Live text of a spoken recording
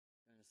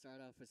start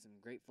off with some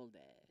Grateful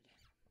Dead.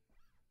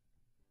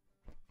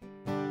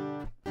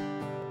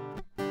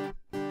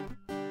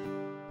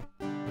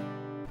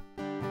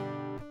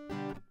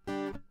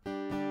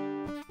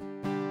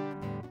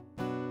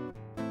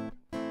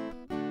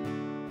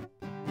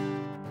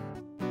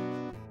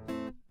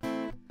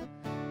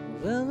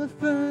 Well, the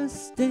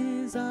first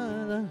days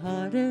are the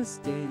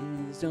hardest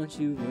days, don't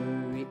you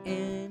worry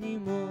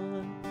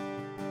anymore.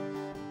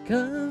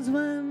 'Cause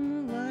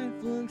when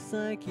life looks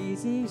like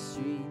easy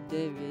street,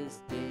 there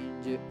is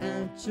danger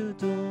at your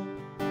door.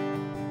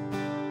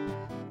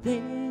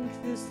 Think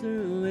this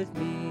through with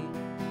me,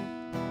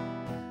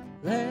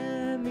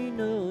 let me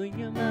know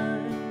your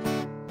mind.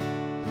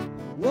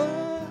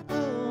 Whoa,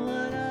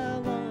 what I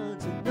want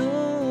to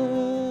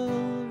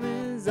know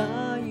is,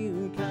 are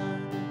you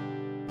kind?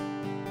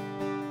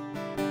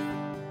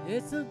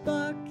 It's a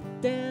buck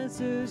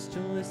dancer's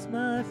choice,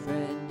 my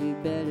friend, you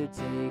better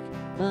take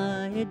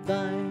my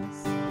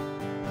advice.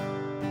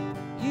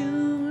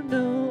 You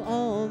know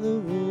all the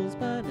rules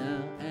by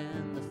now,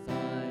 and the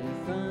fire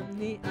from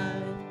the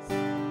eyes.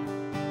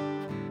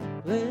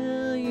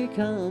 Will you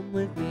come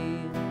with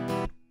me?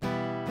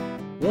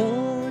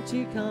 Won't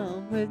you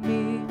come with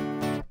me?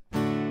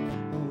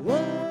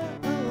 Whoa,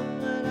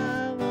 what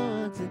I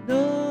want to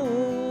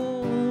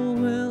know,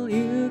 will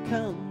you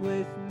come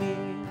with me?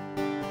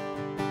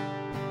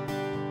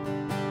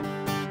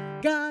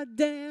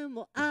 Goddamn,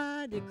 well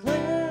I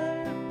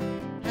declare,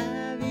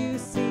 have you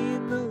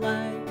seen the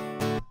light?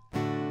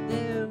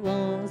 Their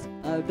walls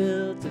are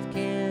built of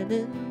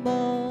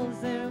cannonballs,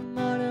 their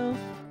motto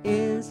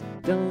is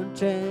don't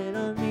tread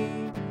on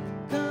me.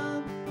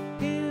 Come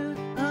here,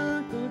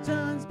 Uncle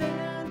John's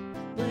band,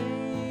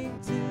 playing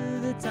to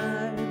the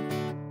tide.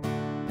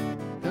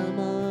 Come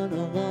on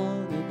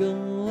along and go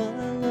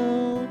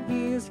alone,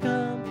 he's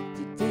come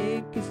to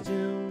take his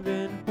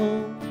children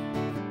home.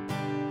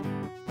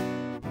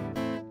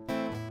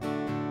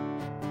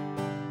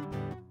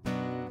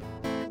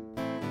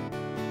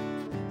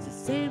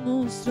 Same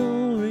old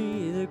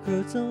story the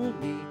crow told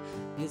me,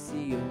 it's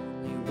the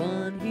only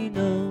one he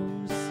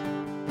knows.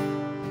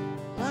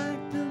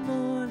 Like the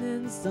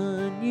morning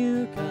sun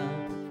you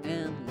come,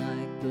 and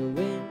like the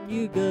wind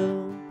you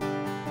go.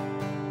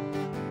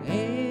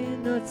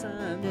 Ain't no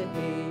time to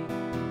hate,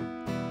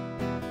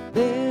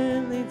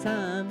 barely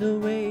time to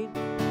wait.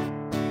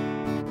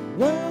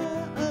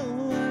 Whoa,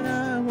 what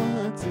I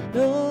want to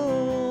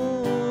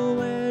know,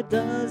 where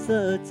does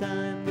the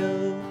time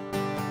go?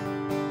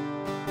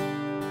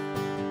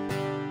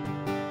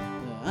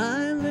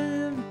 I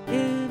live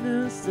in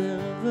a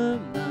silver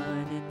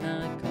mine and I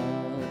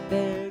call it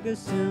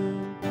beggar's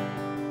tomb.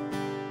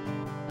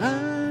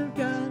 I've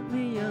got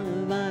me a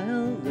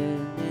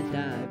violin and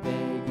I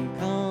beg you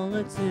call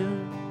a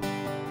tune.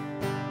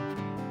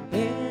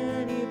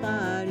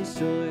 Anybody's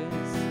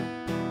choice,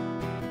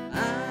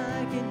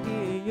 I can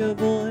hear your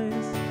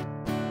voice.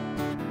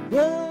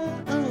 Whoa,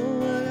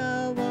 what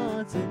I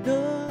want to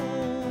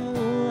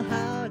know,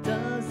 how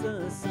does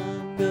the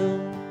song go?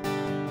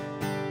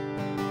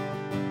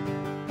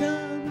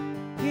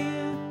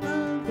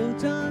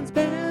 John's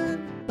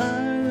band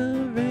by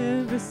the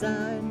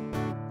riverside.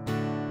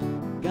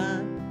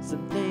 Got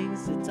some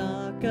things to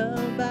talk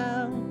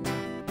about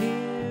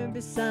here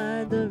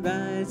beside the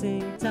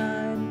rising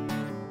tide.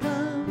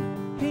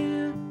 Come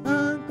here,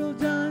 Uncle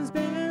John's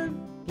band,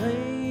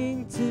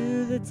 playing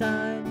to the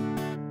tide.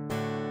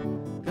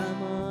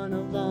 Come on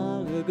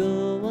along or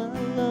go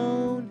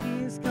alone,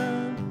 he's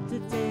come to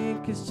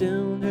take his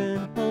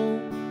children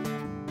home.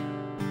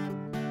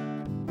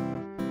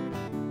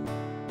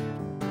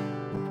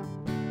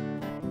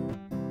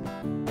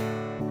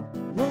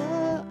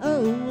 What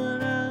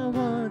I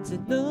want to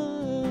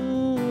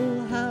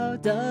know, how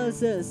does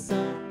this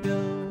song go?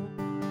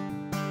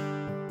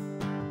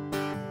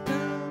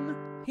 Come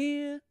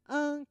here,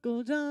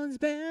 Uncle John's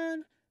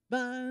band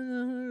by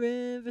the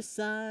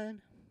riverside.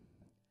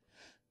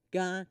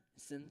 Got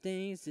some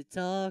things to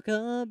talk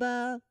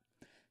about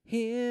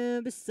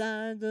here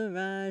beside the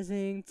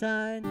rising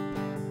tide.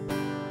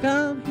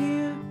 Come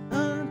here,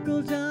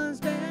 Uncle John's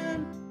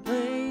band,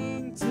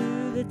 playing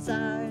to the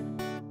tide.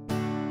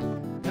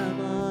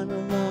 Come on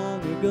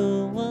along or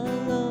go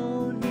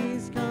alone,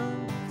 he's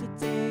come to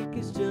take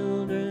his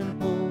children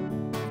home.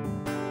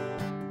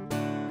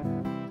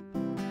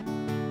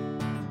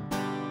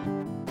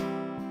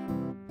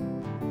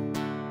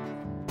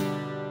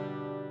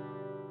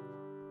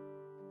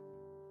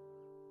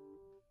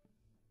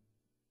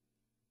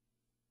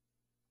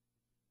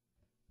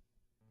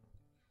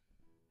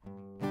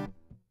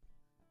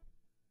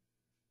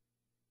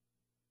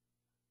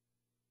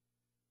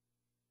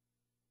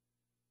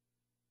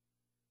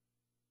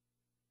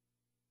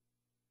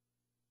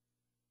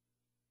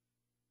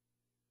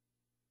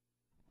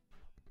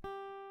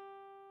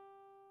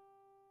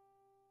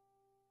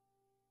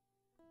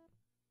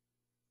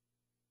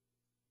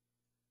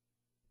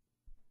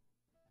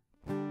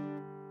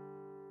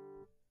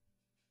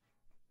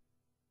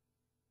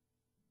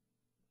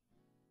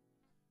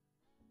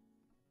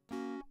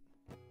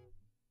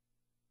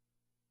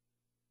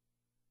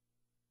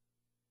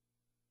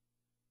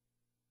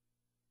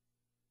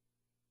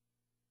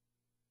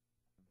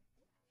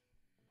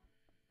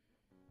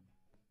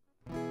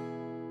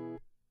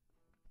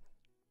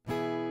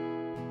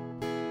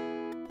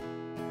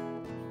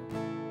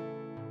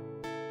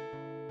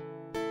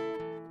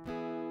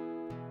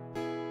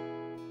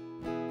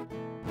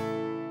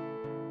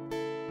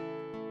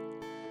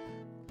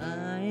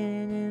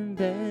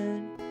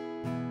 bed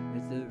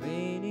with the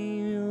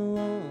radio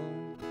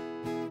on.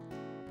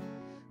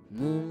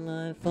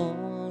 Moonlight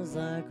falls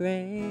like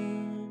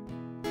rain.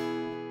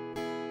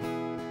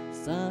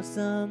 Soft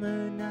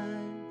summer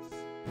nights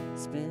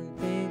spent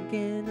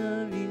thinking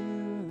of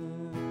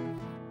you.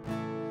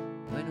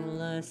 When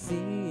will I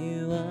see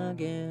you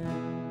again?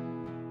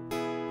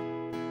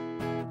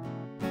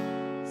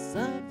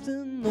 Soft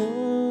and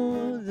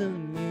low, the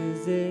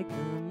music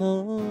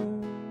moans.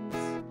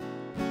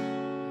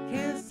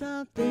 Can't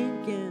stop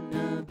thinking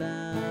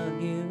about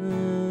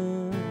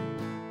you.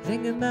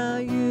 Thinking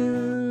about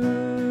you.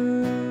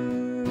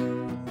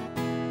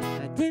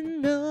 I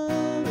didn't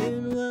know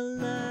it would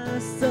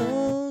last so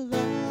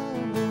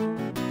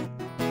long.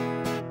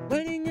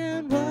 Waiting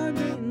and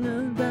wondering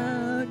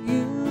about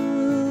you.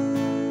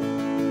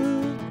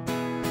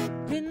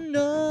 Didn't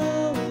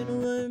know it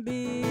would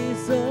be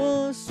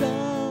so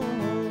strong.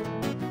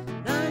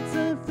 Nights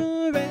of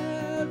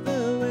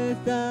forever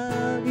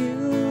without you.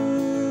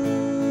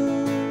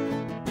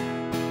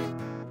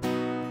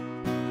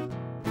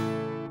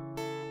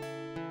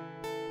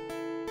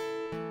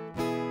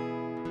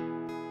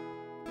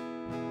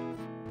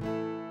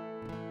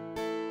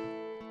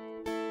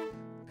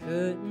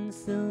 Curtains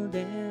still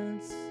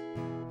dance,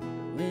 the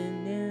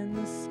wind in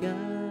the sky.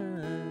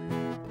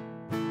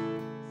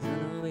 Sun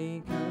will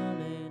be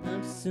coming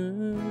up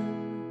soon.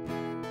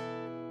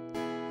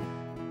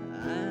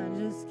 I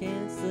just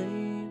can't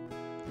sleep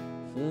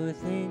for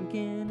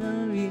thinking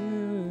of you.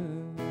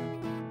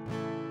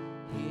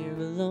 Here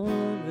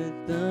alone with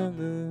the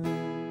moon.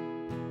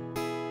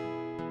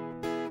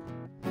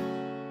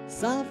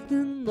 Soft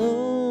and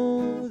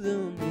low, the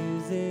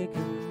music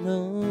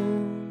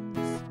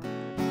moans.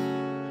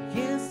 I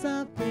can't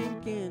stop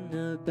thinking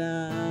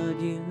about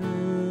you.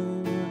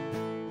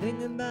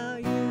 Thinking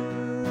about you.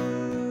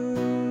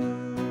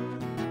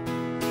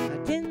 I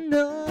didn't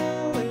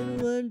know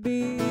it would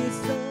be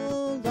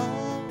so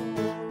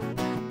long.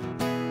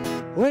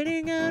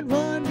 Waiting and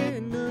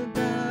wondering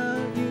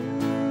about you.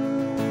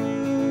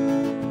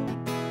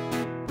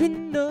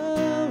 Didn't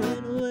know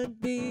it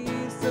would be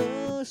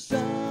so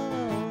strong.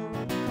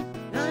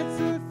 Nights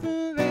of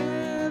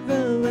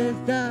forever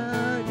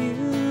without you.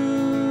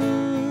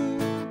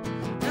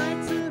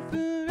 Nights of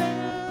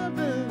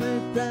forever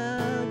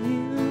without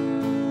you.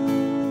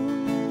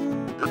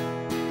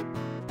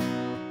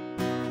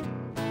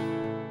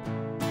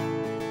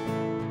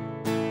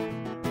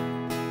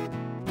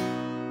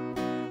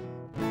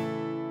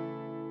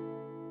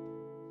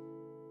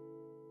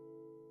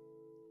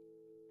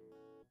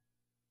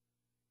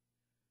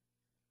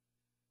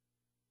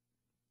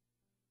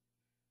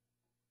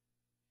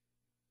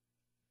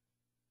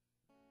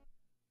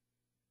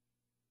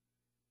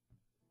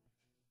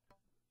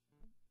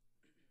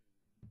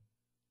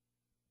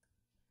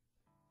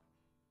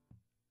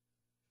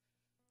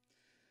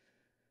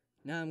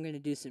 Now I'm gonna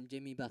do some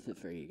Jimmy Buffett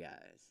for you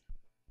guys.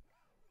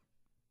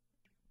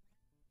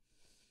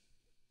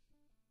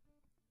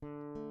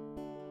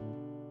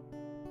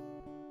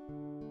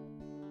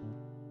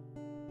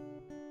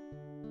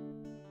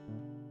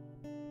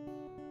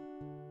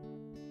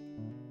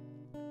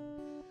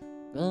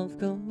 Gulf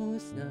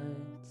Coast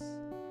nights,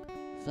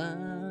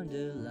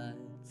 flounder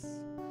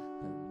lights.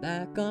 I'm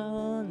back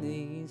on the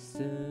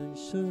eastern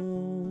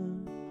shore.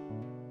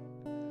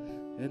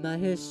 In my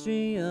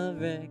history of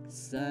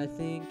wrecks, I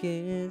think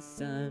it's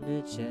time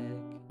to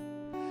check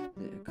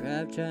the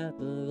crab trap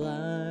of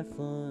life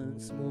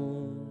once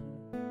more.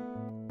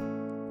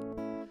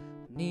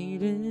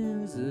 Need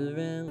is a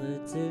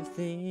relative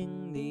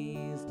thing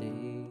these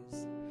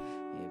days.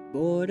 It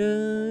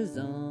borders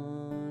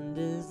on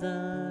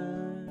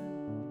desire.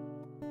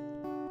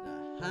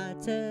 The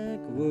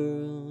high-tech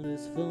world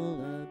is full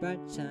of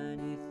bright,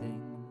 shiny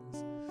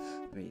things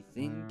we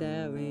think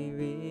that we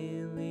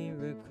really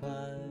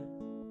require.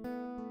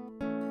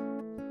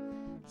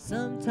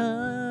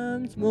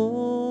 Sometimes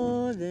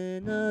more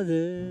than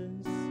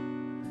others,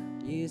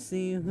 you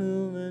see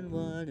who and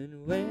what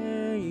and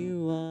where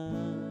you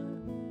are.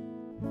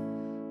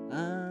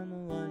 I'm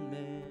a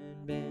one-man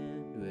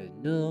band with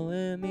no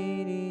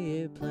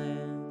immediate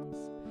plans.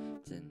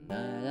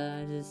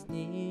 Tonight I just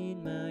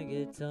need my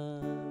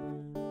guitar.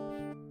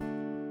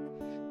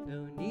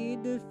 No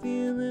need to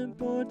feel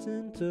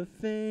important or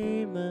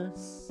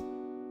famous.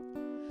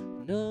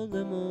 No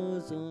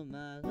limos or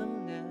my little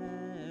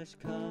Nash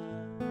car.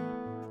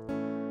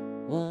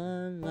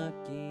 One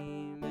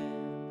lucky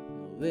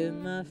man with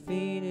my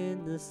feet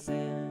in the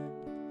sand.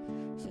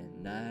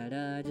 Tonight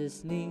I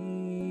just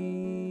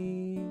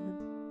need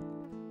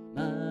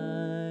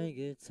my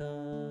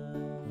guitar.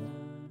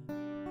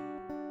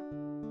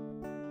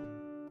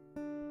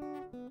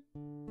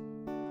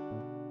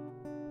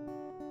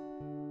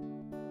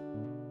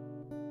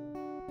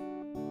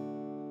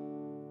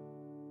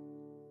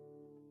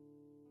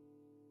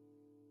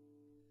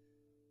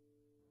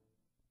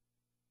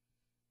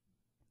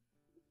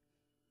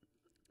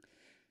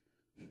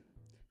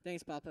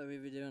 Thanks, Papa.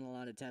 We've been doing a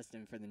lot of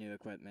testing for the new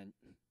equipment.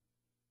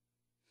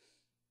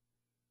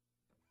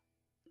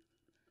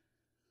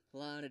 A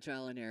lot of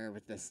trial and error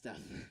with this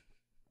stuff.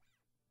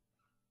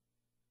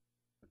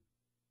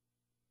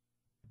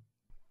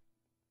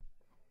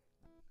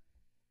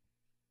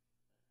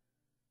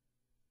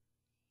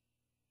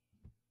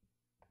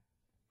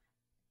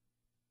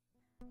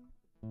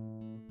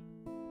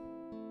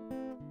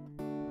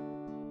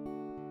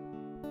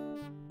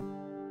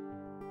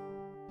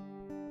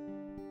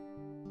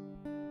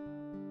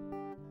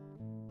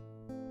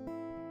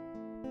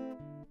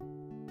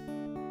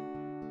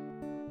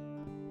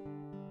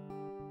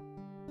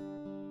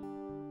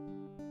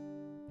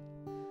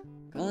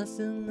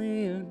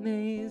 Constantly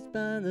amazed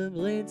by the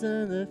blades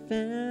of the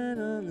fan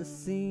on the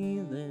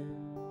ceiling.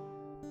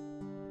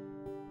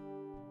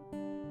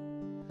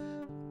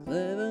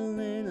 Clever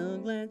little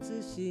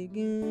glances she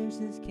gives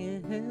just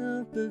can't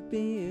help but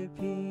be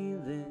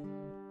appealing.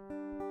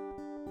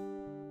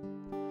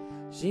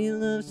 She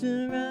loves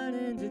to ride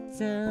into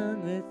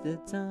town with the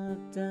top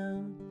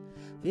down.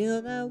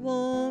 Feel that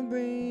warm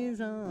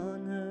breeze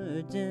on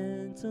her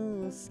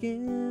gentle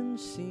skin.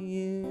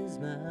 She is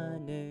my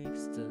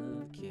next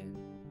of kin.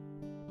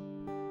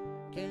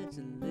 Catch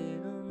a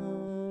little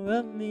more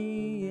of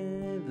me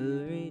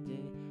every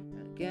day.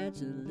 I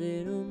catch a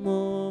little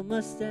more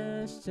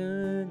mustache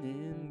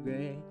turning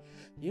gray.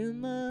 Your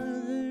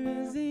mother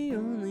is the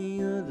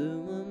only other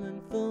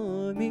woman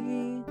for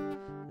me.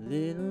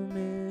 Little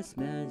Miss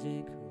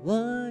Magic,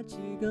 what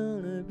you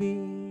gonna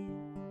be?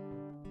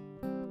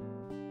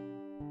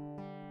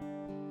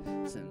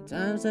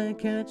 Sometimes I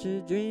catch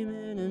her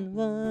dreaming and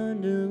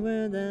wonder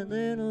where that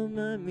little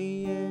mind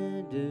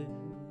meanders.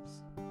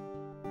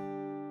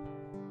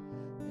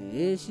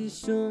 Is she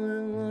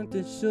strolling along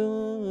the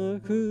shore or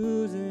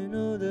cruising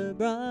over the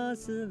broad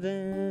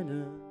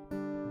savannah?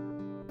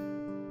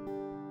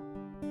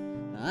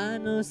 I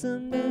know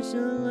someday she'll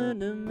learn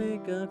to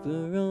make up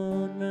her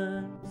own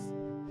rhymes.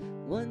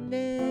 One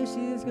day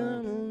she's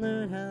gonna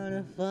learn how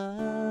to fly.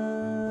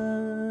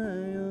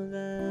 Oh,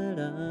 that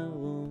I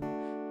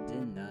won't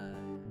deny.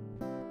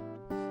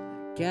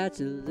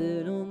 Catch a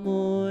little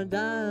more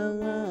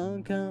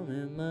dialogue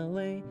coming my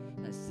way.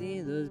 I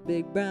see those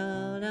big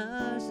brown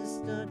eyes just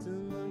start to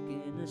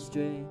looking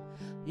astray.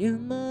 Your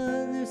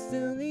mother's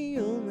still the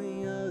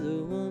only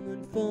other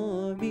woman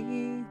for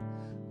me.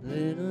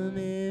 Little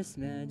Miss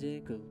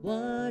Magic,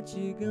 what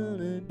you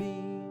gonna be?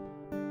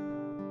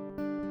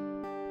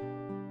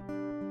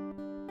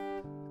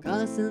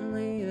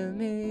 Constantly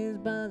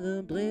amazed by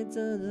the blades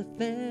of the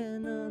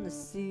fan on the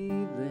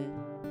ceiling.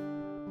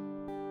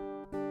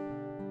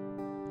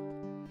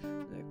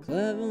 The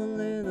clever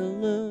little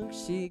look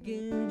she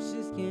gives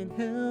just can't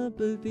help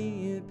but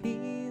be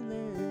appealing.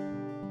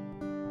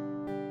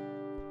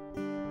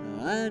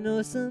 I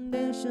know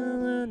someday she'll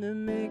learn to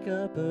make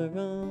up her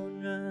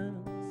own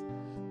rhymes.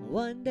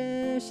 One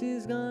day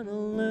she's gonna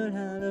learn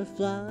how to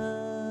fly.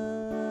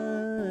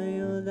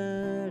 Oh,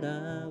 that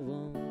I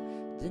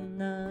won't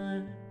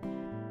deny.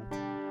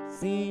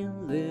 See a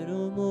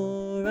little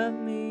more of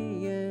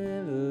me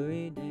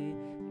every day.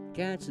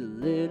 Catch a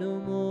little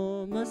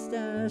more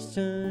mustache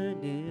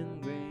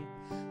turning gray.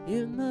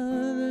 Your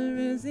mother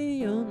is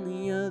the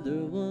only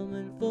other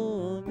woman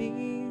for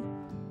me.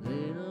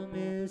 Little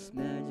Miss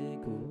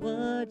Magic,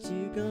 what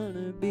you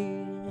gonna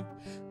be?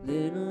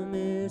 Little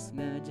Miss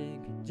Magic,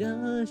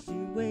 just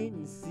you wait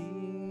and see.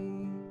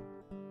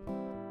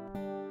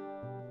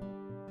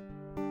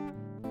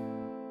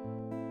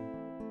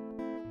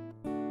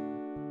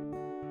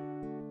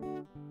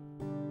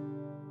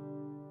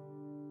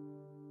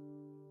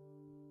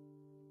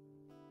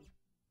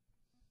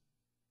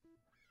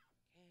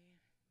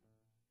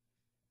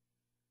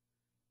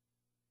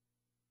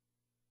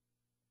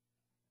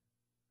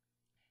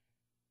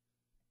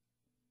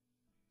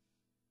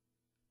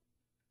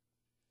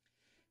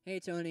 Hey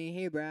Tony,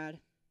 hey Brad,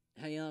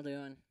 how y'all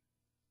doing?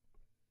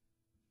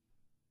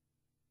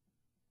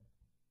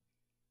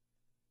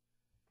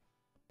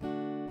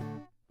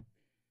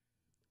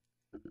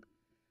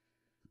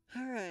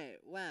 Alright,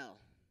 well,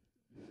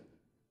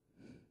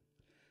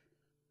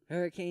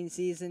 hurricane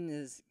season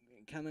is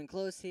coming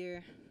close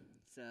here,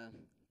 so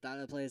thought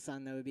I'd play a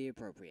song that would be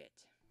appropriate.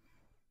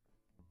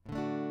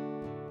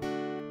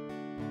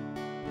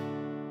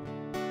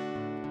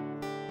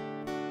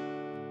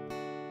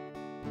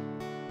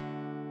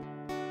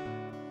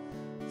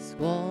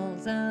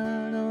 Squalls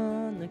out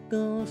on the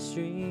Gulf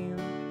Stream,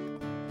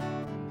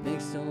 big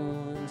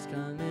storms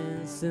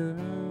coming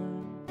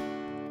soon.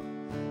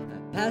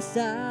 I passed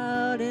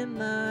out in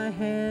my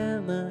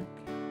hammock,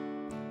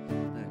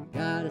 I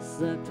got it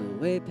slept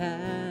way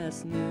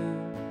past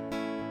noon.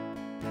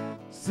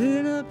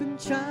 Sitting up and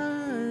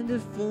trying to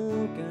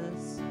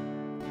focus,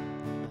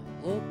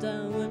 I hoped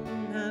I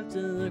wouldn't have to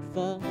look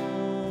far.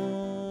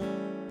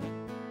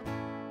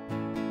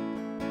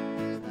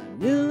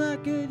 I knew I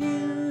could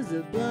use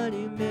a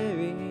Bloody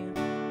Mary,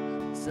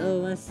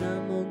 so I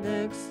stumbled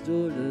next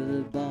door to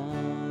the bar.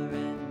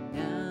 And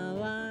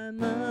now I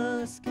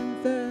must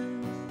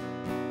confess,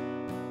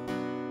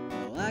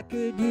 oh, I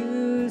could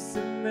use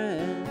some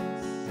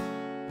rest.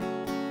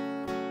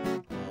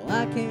 Oh,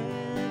 I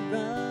can't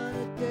run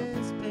at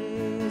this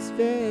pace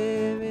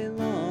very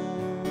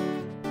long.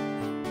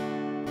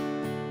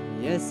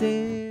 Yes,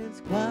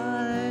 it's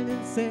quite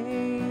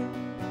insane.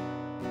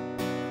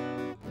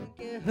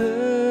 It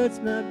hurts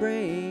my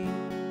brain.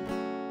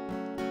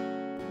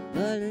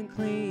 blood and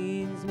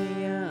cleans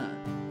me out,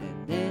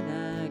 and then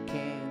I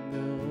can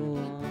go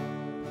on.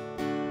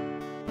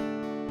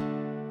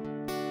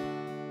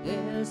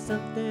 There's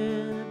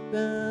something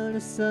about a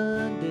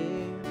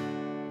Sunday,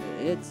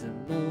 it's the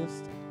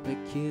most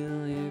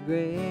peculiar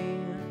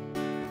grade,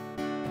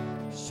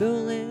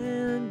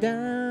 strolling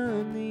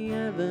down the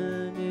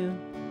avenue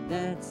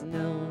that's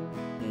known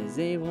as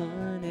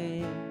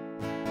A1A.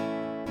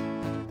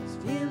 Was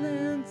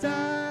feeling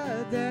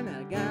tired, then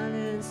I got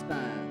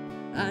inspired.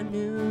 I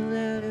knew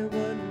that it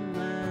wouldn't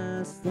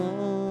last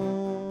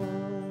long.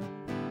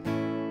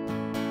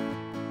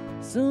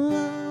 So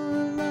all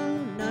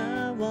alone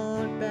I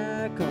walked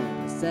back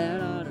home,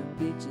 sat on a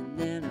beach, and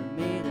then I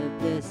made up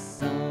this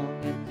song.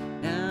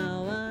 And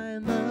now I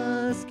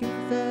must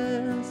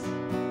confess,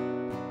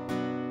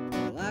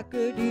 well, I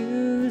could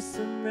use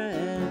some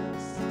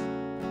rest.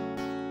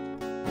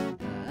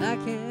 I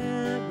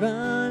can't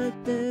run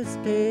at this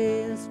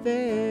pace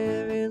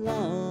very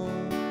long.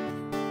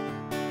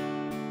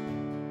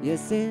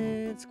 Yes,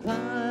 it's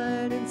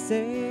quite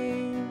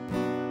insane.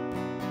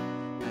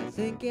 I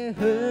think it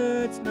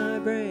hurts my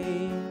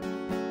brain,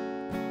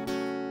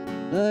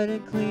 but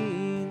it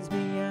cleans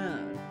me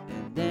out,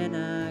 and then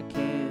I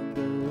can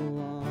go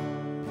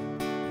on.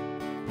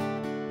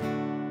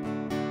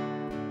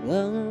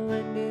 Well, the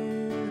wind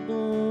is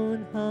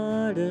blowing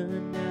harder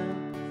now,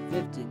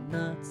 50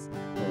 knots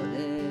or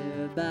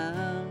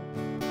thereabout.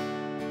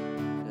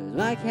 There's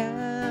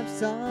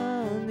whitecaps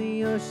on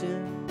the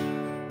ocean,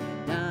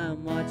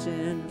 I'm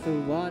watching for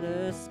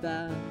water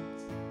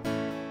spouts.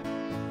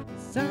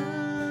 It's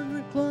time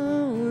to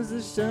close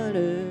the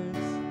shutters,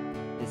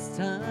 it's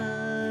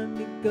time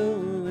to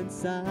go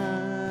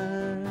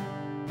inside.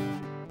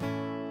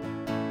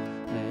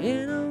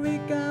 In a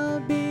week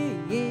I'll be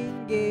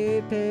in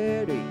Gay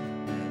Perry,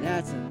 and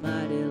that's a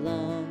mighty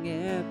long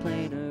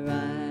airplane to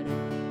ride.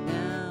 And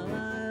now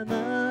I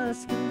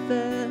must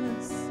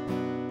confess,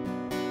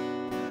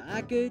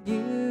 I could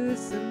use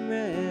some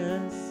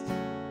rest.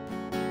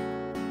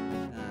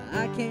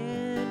 I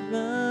can't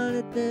run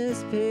at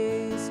this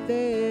pace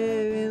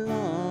very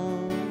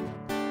long.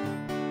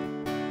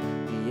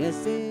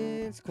 Yes,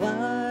 it's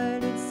quite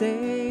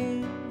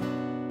insane.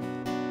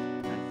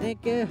 I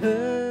think it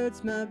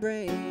hurts my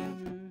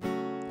brain,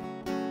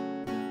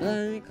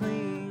 but it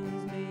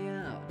cleans me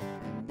out,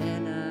 and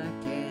then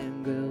I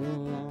can go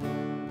on.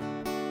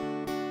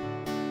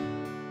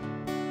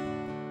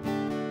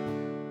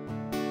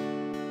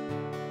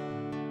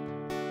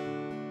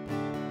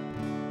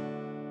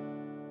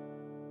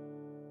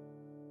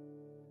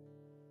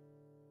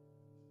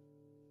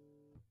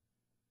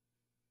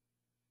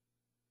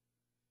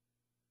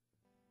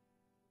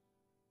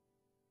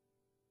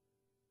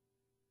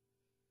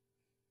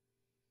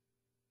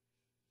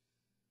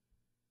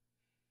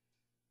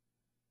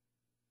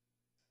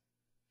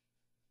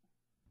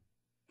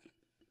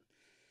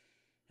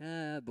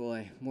 Ah,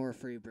 boy, more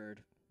Freebird,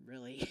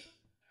 really.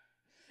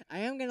 I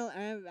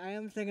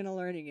am thinking of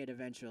learning it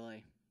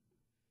eventually.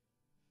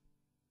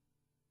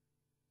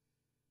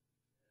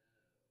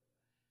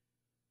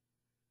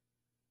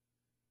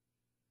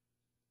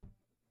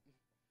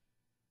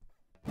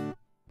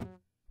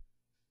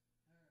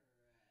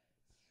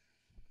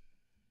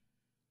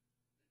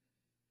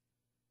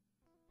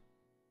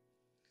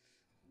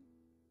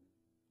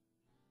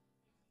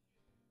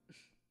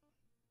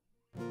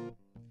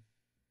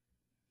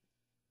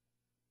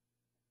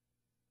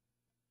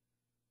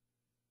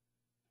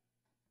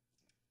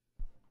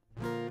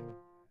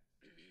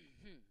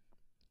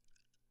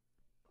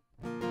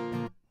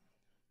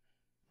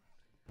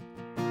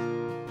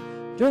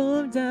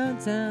 Drove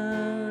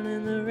downtown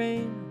in the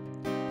rain,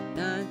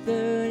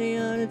 9:30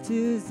 on a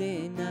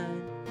Tuesday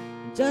night,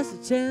 just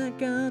to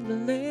check out the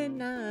late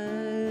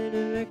night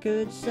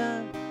record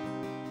shop.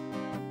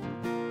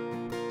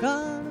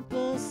 Call it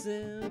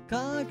impulsive,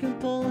 call it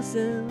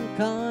compulsive,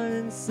 call it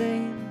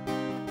insane.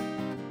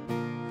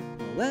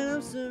 When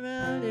I'm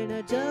surrounded,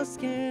 I just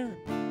can't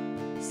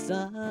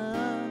stop.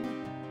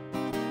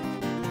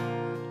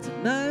 It's a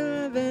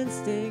matter of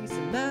instinct, it's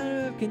a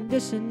matter of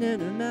condition,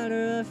 and a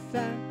matter of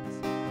fact.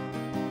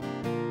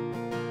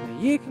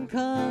 You can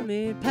call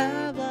me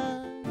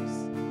Pavlov's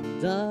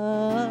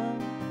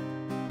dog.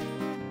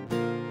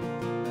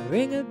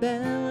 Ring a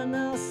bell and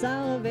I'll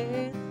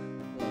salivate.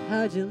 Well,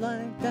 how'd you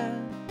like that?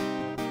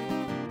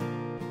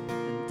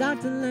 And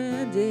Dr.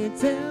 Landy,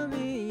 tell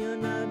me you're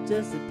not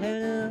just a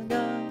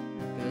pedagogue,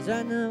 'cause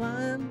right now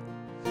I'm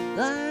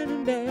lying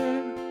in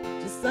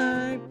bed, just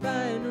like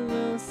Brian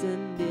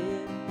Wilson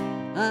did.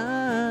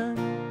 I'm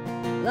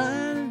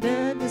lying in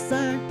bed, just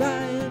like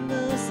Brian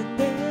Wilson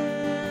did.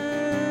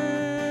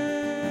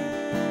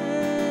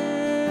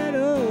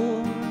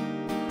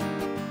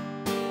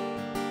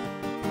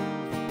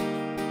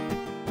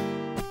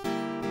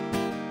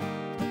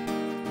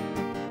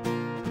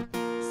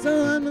 So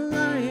I'm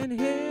lying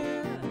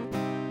here,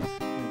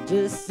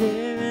 just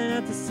staring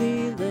at the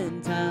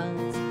ceiling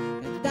tiles,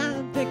 and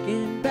I'm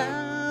thinking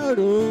about,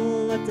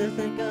 oh, what to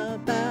think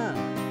about.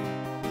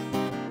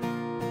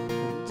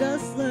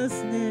 Just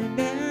listening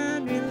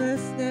and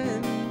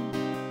re-listening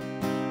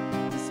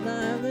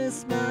smileless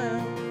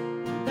smile.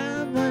 And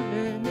I'm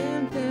wondering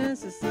if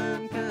this is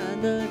some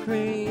kind of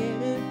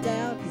creative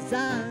doubt, 'cause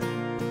I'm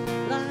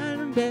lying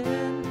in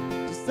bed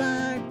just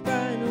like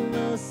Brian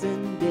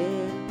Wilson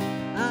did.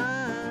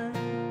 I'm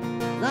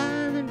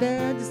lying in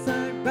bed just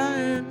like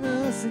Brian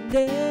Wilson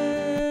did.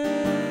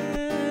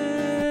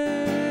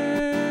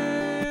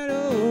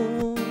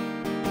 Oh.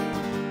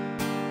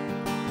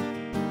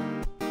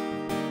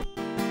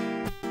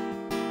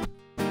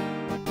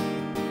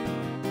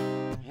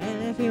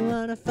 And if you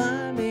wanna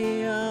find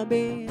me, I'll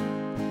be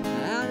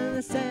out in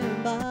the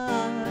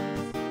sandbox,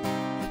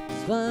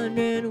 just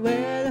wondering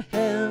where the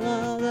hell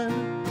all the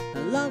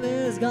love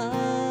is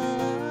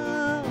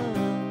gone.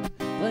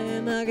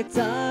 Playing my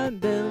guitar and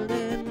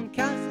building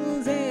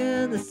castles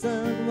in the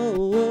sun, whoa,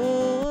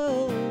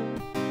 whoa,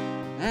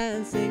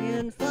 and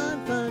singing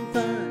fun, fun,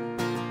 fun,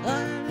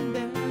 lying in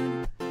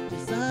bed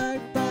just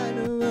like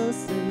Brian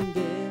Wilson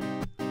did.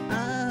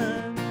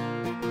 I'm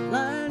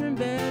lying in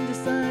bed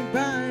just like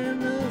Brian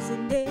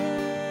Wilson did.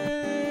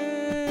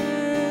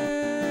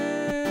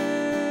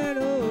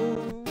 Oh.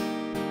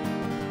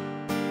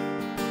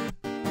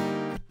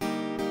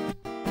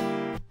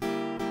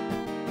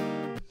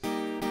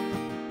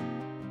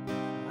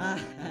 I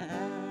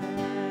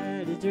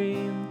had a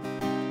dream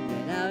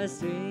that I was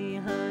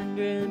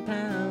 300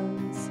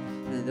 pounds,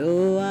 and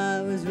though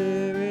I was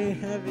very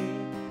heavy,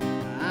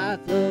 I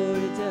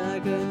floated till I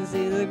couldn't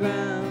see the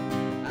ground.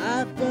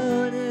 I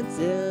floated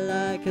till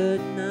I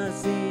could not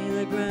see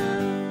the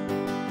ground.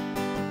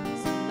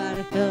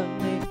 Somebody help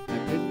me, I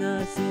could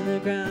not see the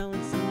ground.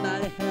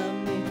 Somebody help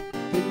me,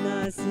 could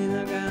not see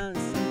the ground.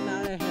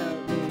 Somebody help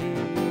me,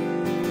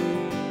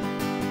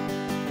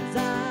 'cause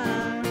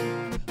I'm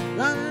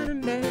lying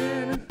in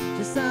bed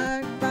just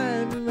like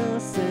Brian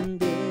Wilson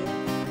did.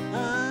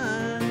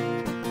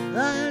 I'm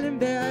lying in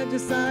bed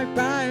just like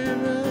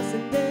Brian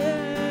Wilson did.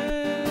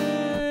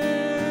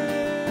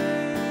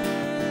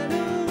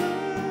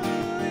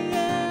 Oh,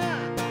 yeah.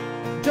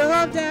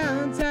 Drove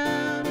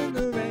downtown in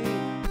the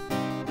rain,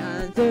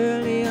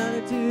 9:30 on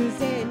a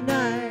Tuesday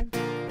night,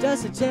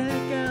 just to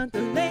check out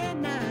the late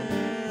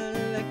night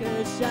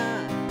record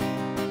shop.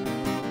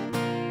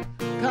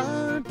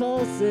 Call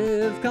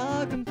impulsive,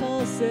 call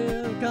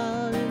compulsive,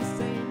 call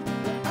insane.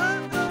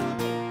 Uh-oh,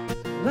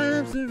 when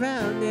I'm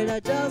surrounded, I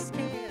just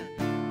can't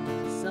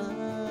solve.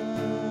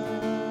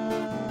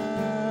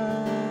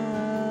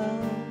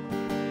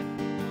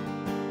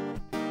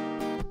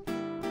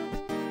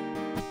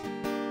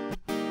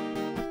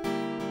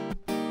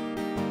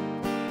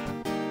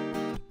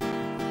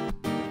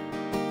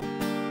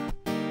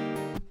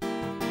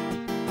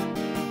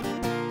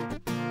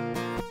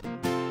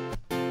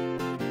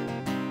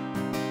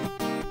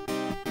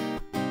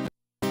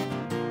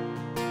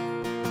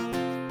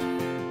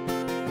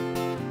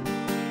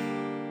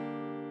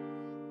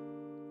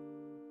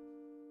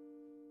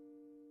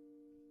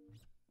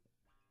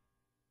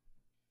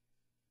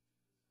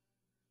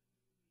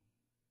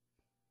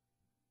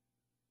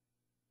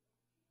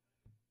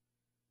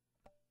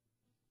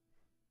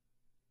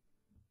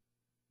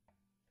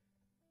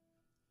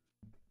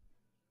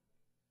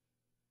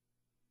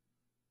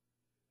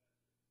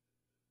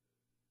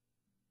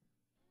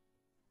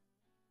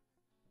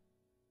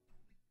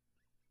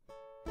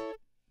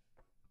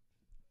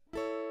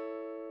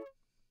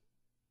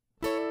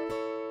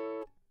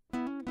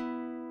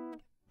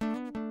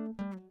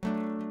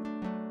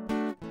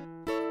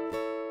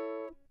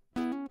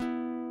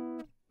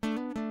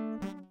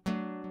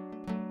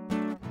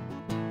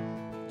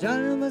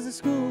 Johnny was a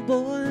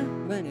schoolboy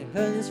when he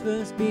heard his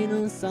first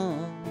Beatles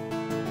song.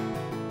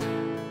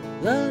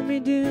 Love me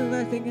do,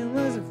 I think it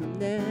wasn't from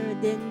there, it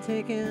didn't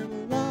take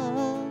him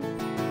long.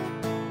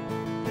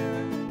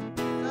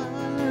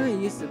 I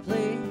used to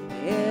play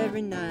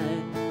every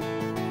night.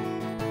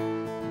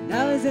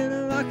 Now he's in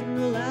a rock and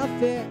roll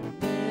outfit,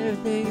 and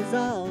everything's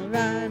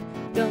alright,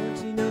 don't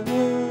you know?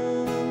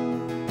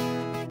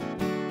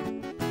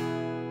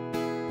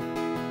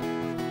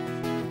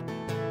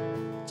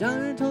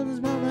 Johnny told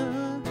his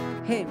mama,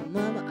 hey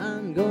mama,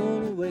 I'm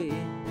going away.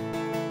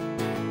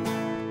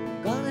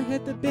 Gonna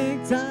hit the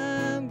big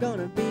time,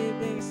 gonna be a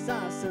big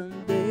star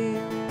someday.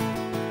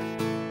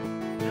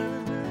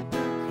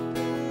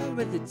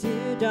 With a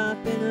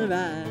teardrop in her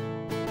eye,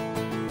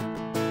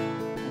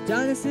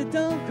 Johnny said,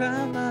 don't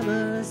cry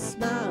mama,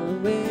 smile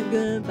and wave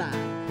goodbye,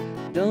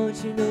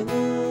 don't you know?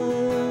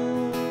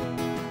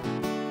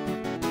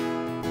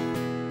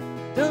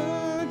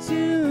 Don't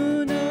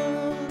you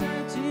know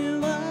that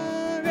you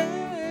are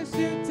a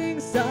shooting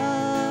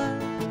star?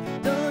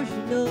 Don't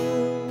you know?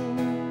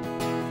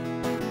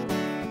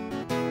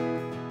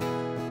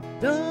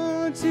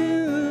 Don't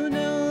you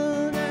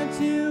know that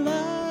you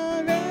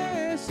are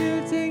a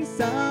shooting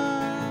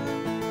star?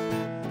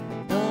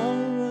 And all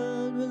the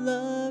world will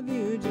love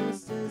you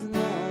just as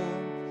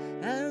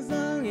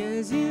long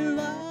as you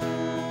are.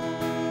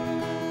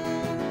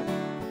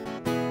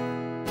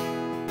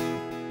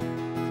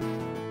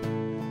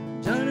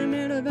 Johnny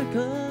made a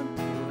record,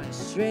 went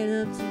straight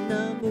up to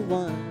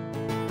 #1.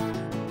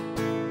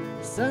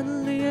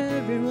 Suddenly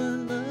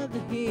everyone loved to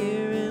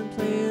hear him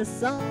play a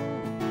song.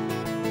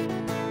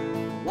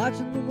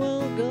 Watching the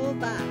world go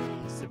by,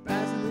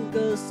 surprisingly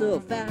goes so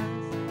fast.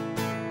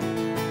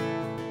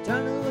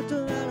 Johnny looked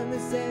around him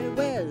and said,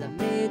 well, I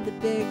made the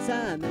big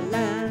time at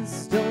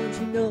last. Don't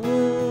you know?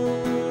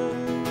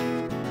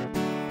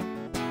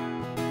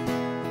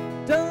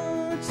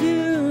 Don't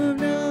you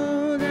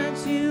know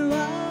that you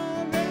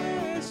are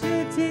a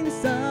shooting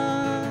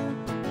star?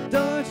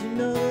 Don't you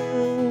know?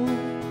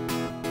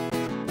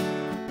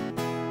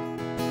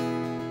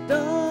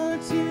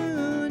 Don't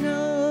you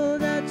know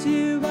that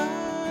you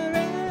are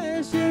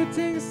a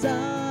shooting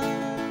star?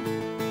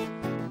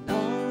 And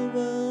all the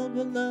world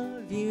will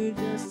love you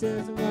just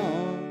as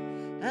long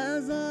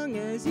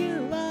as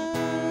you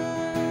are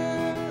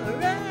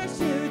a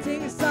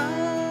shooting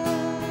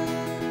star.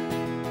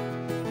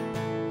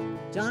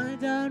 Johnny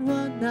died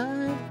one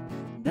night,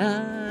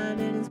 died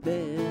in his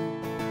bed.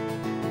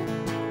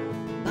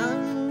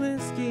 Bottle of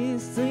whiskey,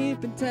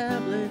 sleeping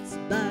tablets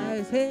by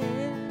his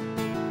head.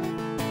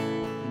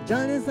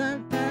 Johnny's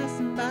life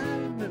passing by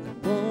with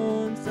a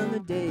warm summer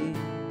day.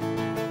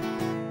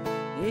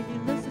 If you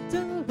listen to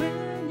the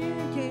wind, you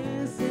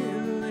can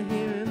still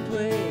hear him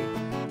play.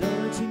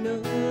 Don't you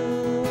know?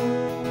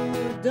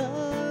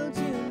 Don't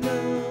you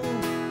know?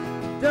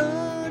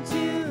 Don't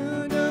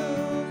you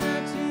know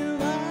that you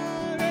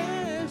are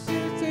a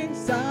shooting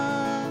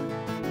star?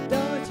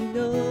 Don't you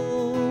know?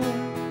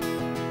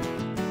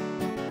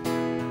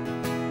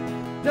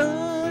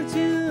 Don't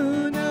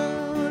you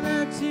know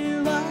that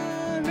you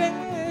are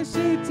a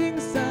shooting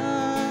star?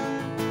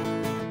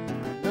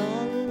 And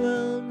all the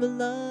world will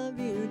love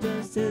you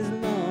just as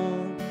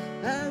long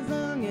as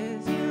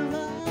you are.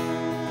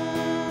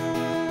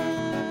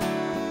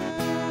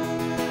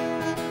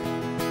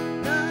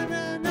 Na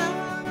na na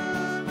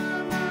na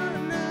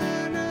na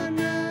na na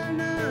na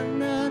na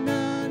na na na.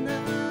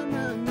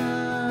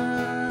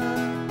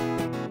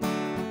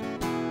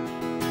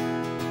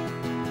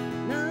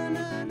 Na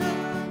na na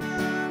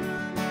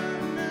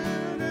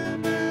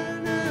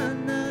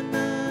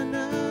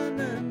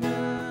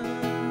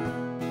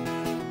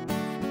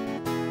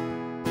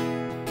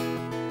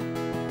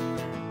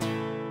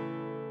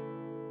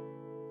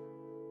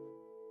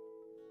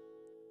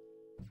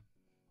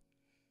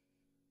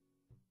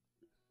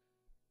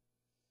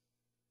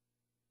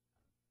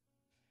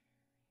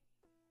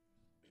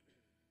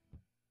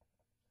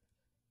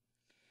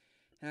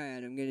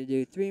Alright, I'm gonna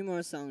do 3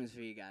 more songs for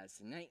you guys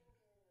tonight.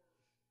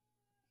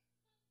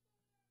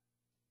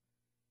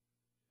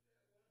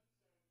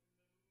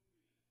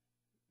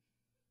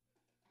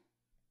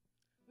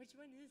 Which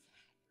one is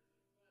that?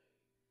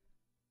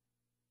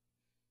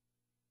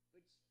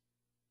 Which?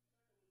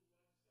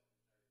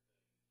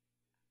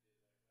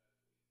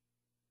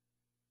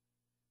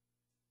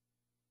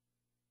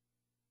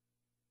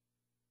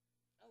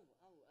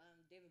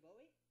 David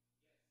Bowie?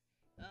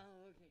 Yes.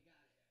 Oh, okay, got it.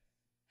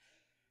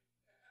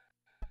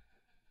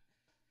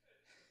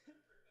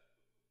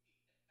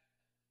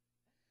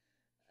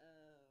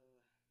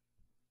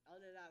 I'll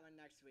do that one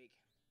next week.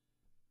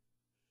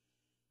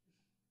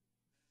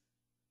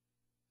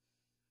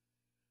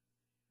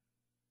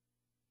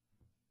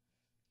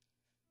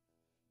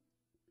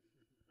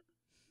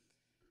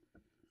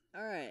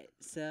 Alright,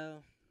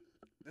 so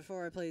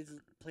before I play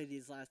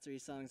these last 3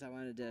 songs, I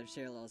wanted to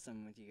share a little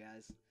something with you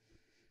guys.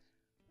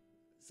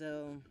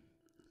 So,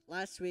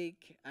 last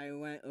week I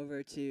went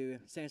over to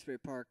Sainsbury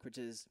Park, which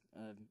is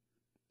a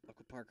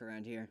local park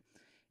around here,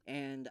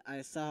 and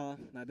I saw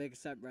my big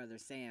stepbrother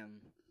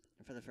Sam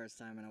for the first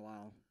time in a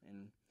while,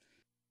 and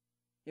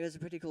it was a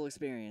pretty cool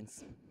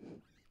experience.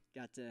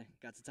 Got to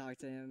talk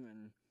to him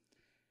and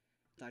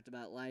talked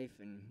about life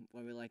and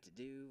what we like to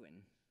do,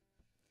 and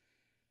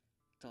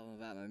told him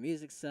about my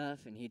music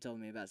stuff, and he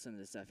told me about some of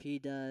the stuff he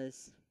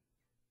does.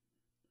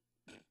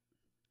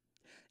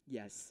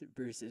 Yes,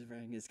 Bruce is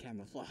wearing his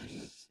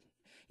camouflage.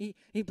 he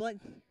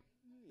blend.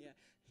 Yeah,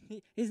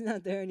 he's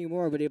not there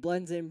anymore, but he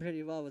blends in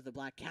pretty well with the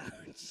black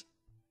couch.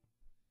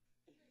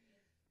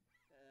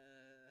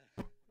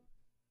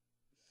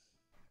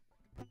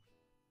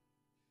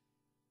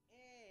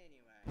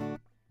 Anyway.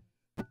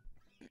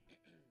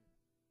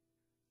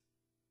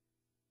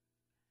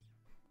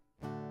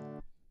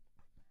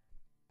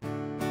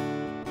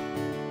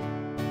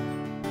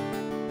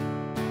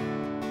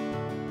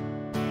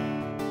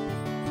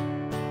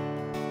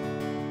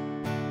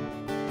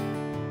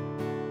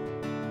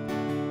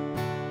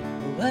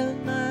 Well,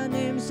 my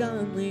name's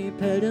John Lee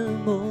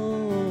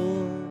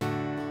Pettimore.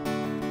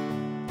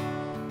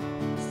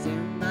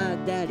 Seen my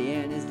daddy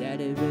and his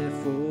daddy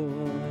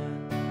before.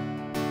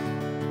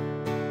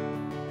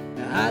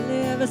 I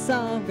hardly ever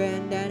saw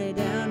granddaddy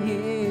down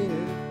here.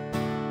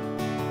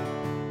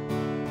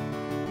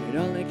 He'd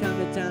only come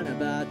to town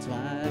about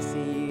twice a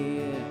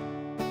year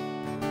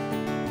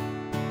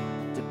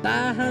to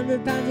buy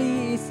 100 pounds of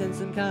yeast and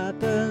some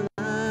copper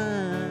line.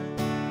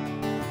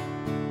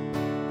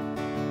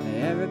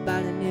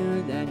 Everybody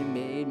knew that he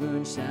made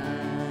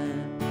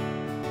moonshine.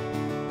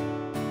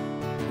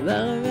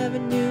 Well, I never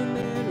knew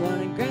man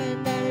wanted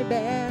granddaddy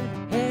bad.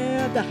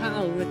 Hair up the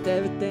howl with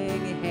every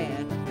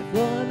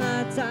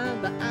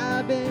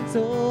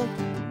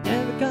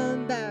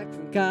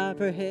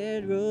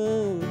Copperhead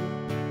Road.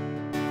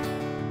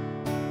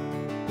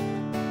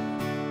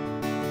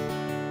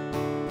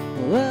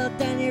 Well,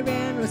 then he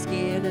ran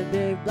whiskey in a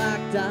big black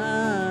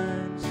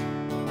Dodge,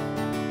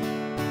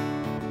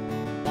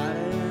 bought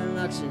it in an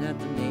auction at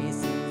the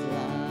Mason's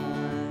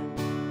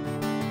Lodge.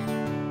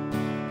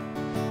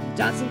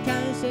 Johnson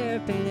County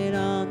Sheriff painted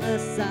on the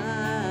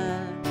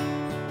side,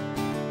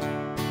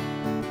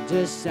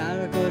 just shot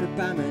a coat of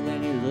primer,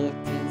 then he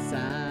looked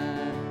inside.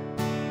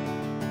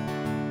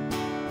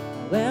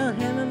 Well,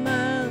 him and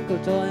my uncle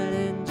tore an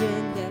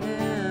engine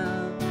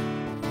down.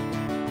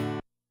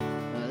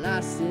 Well,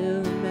 I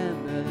still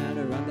remember that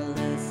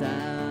rumbling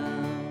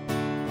sound.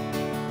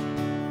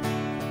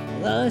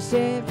 Well, the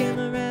sheriff came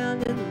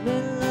around in the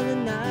middle of the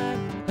night,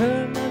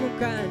 heard mama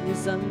crying, knew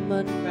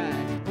someone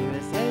cried. He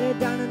was headed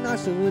down to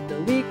Knoxville with the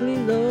weekly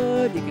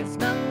load. You can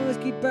smell the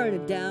whiskey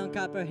burning down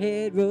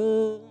Copperhead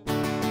Road.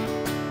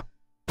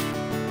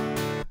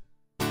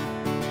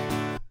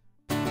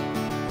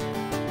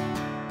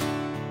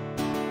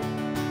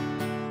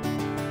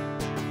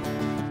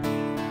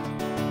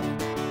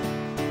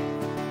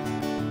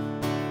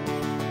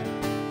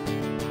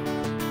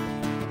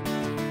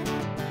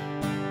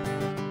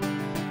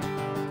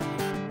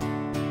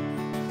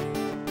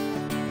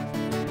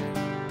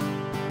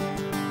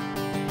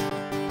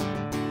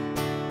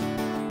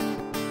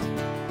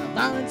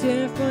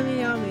 Volunteered for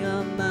the army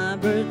on my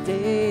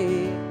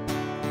birthday.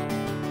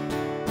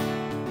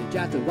 They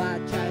drafted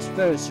white trash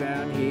first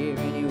round here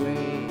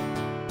anyway.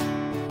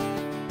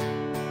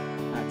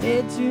 I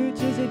did 2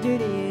 tours of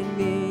duty in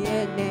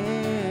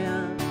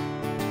Vietnam.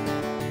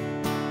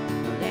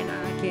 Then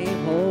I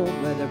came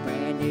home with a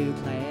brand new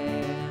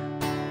plan.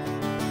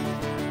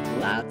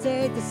 Well, I'll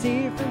take the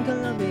sea from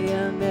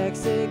Colombia,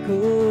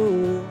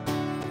 Mexico.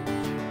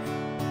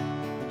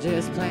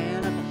 Just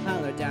playing up a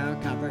holler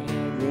down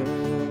Copperhead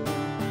Road.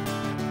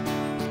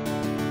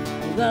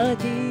 Well,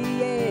 the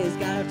DA's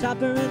got a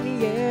chopper in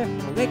the air.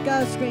 I wake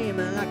up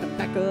screaming like I'm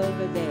back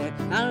over there.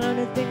 I learned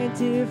a thing or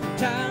two from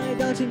Charlie,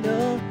 don't you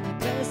know?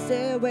 Better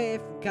stay away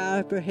from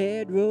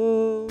Copperhead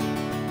Road.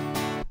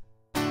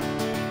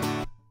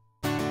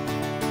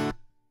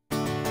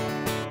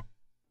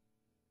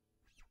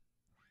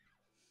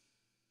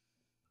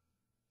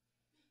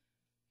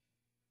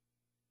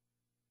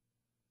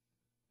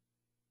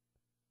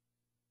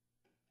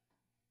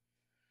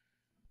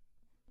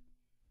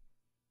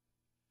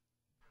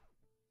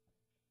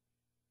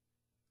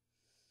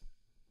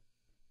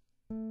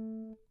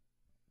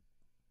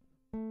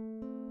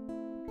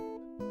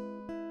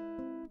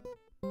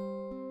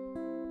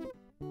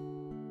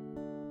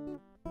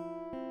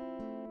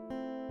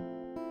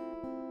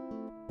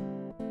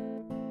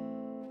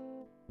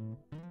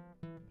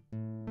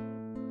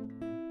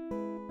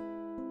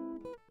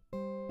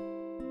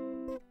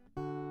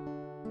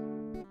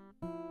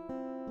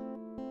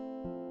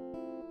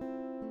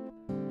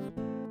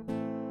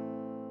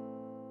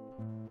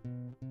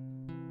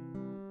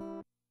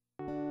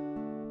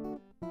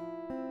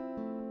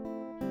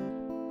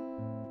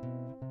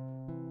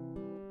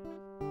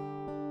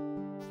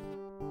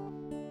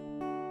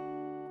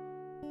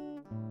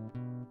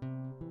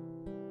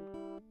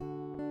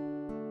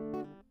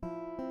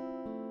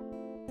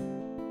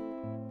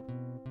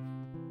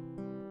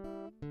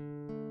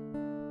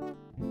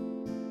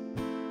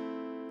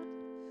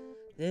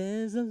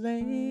 There's a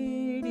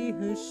lady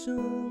who's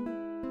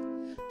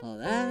shown all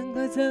that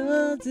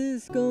glitters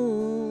is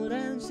gold,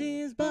 and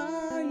she's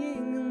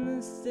buying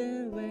the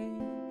stairway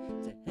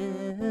to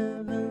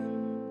heaven.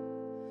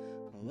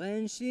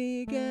 When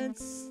she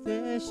gets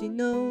there, she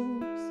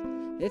knows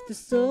if the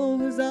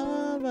stores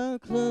are all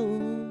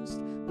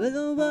closed, with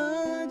a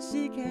word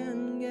she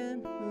can get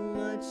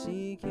what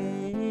she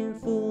came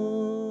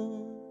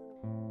for.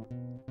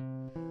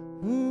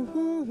 Ooh,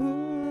 ooh,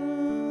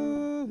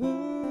 ooh,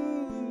 ooh,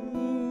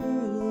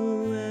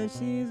 and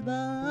she's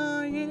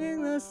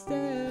buying the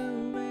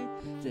stairway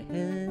to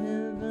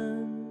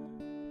heaven.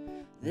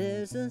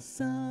 There's a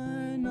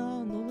sign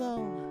on the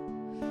wall,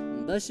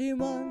 but she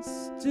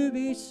wants to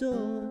be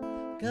sure,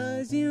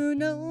 'cause you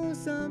know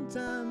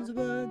sometimes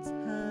words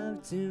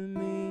have two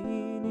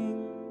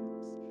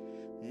meanings.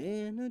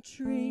 In a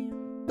tree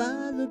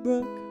by the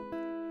brook,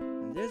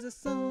 there's a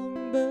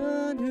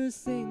songbird who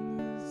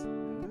sings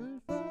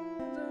and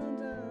falls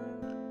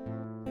undone.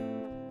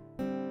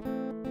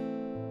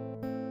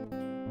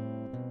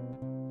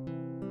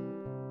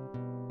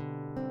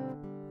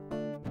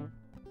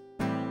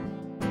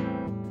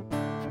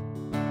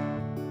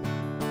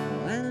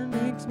 And it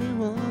makes me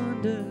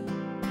wonder,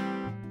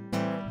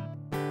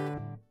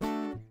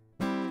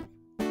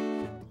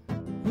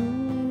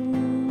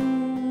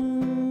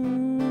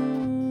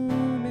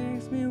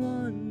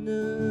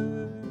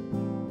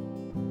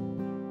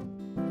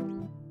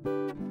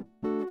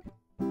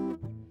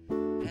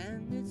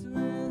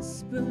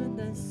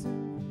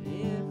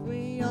 if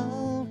we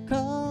all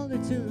call the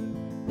tune,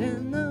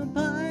 then the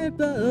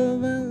piper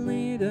will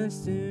lead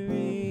us to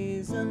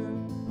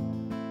reason,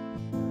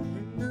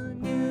 and the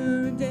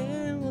new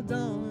day will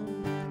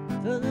dawn.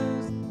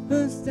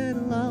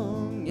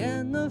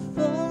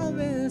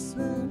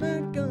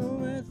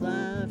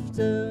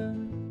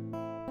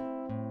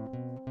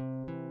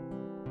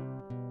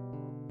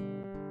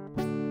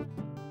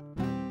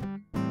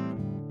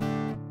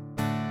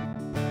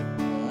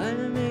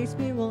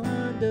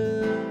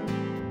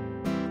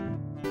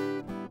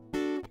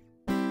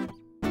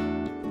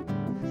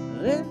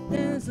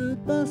 hustle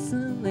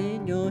bustle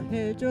in your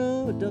hair,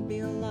 Joe. Don't be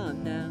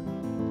alarmed now.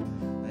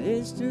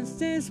 It's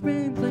just a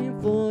spring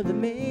clean for the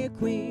May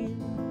Queen.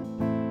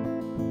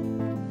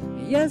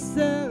 Yes,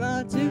 there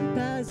are two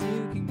paths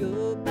you can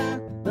go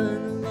back, but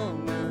in the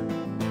long run,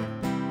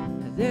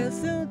 there's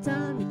still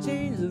time to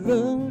change the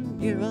road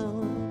you're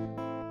on.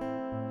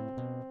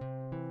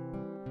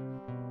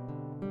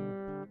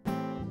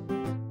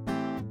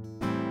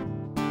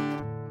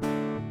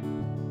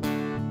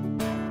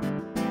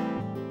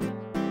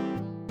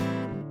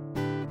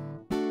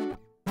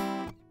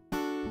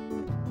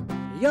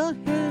 Your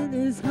head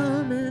is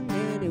humming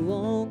and it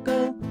won't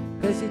go,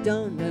 'cause you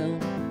don't know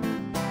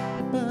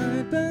the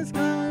piper's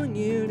calling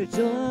you to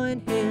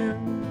join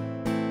him.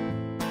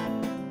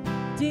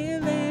 Dear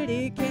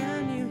lady,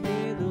 can you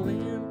hear the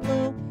wind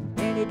blow?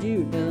 And did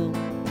you know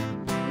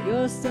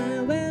your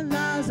stairway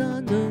lies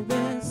on the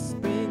west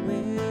spring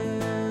window?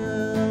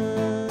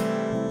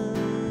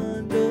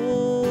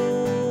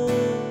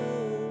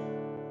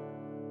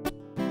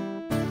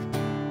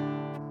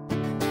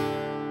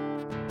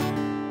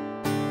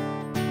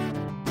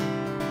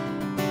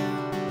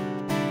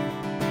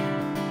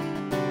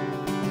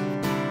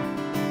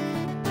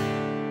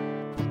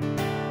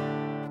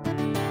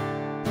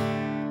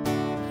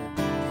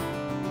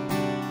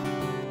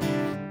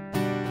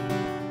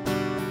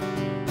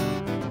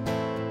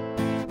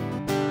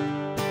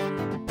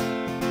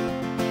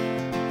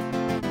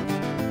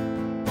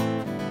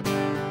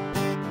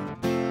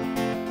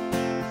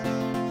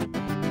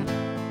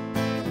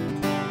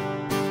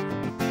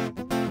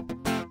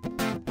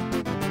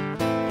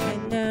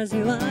 As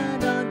you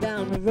wind on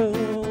down the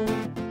road,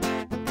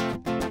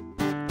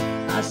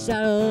 our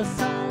shadows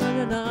solid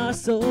in our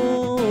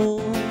soul.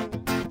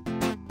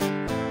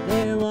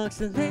 There walks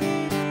a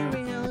lady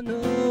we all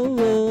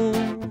know,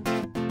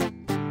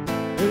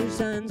 who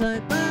shines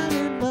right bright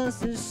and wants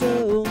to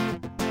show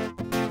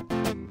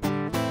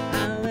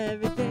how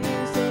everything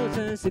so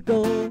turns to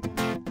gold.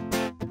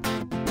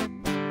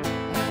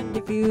 And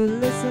if you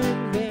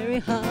listen very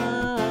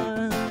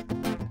hard,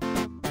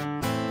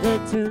 the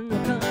tune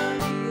will come.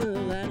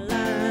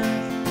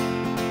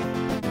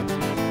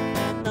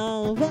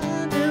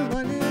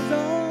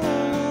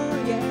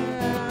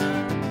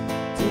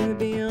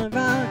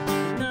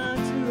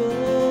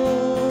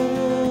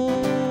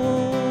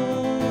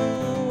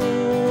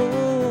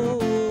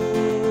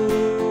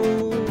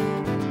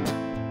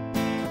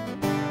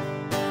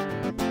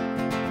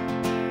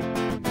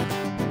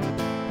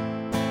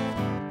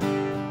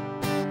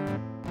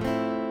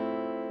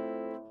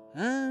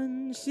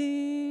 And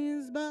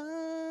she's buying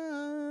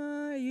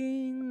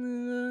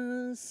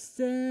the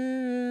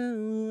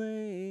stairway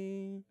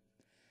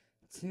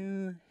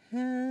to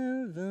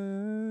heaven.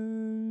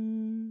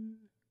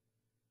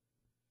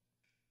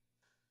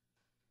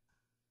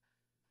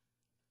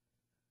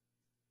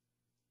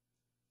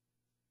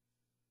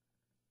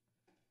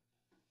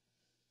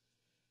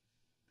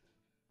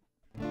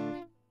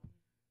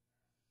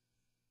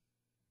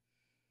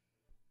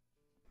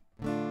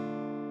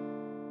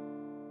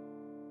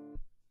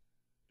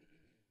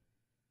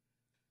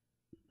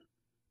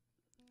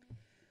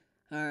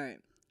 Alright,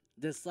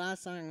 this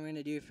last song I'm going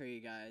to do for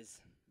you guys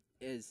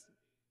is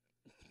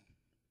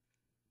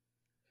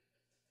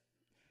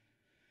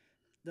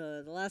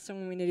the last song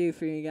I'm going to do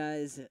for you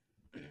guys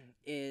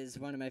is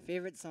one of my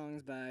favorite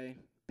songs by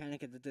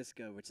Panic at the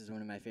Disco, which is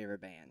one of my favorite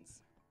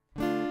bands.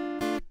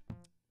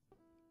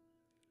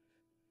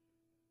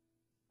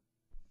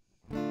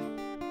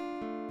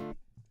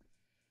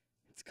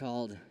 It's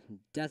called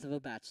Death of a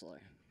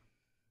Bachelor.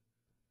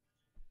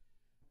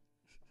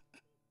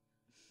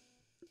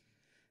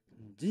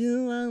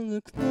 Do I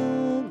look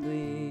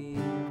lonely?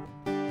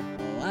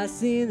 Oh, I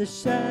see the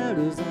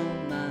shadows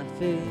on my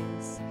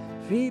face.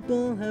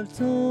 People have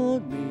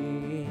told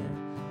me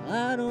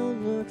I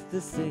don't look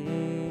the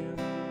same.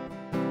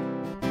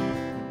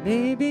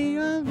 Maybe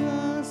I've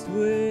lost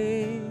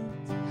weight.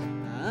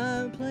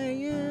 I'm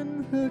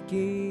playing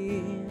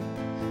hooky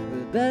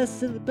with the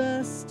best of the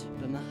best.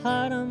 Put my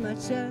heart on my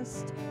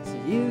chest so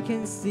you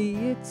can see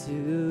it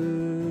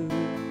too.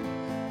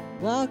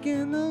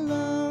 Walking the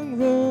long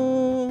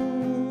road,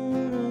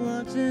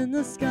 watching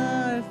the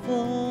sky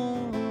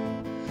fall.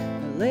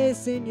 A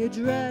lace in your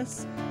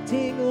dress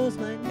tingles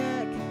my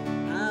neck.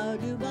 How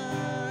do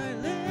I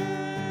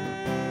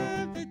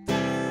live the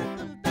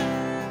death of a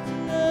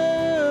bachelor?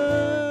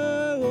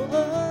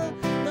 Oh,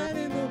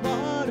 letting the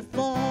water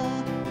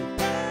fall. The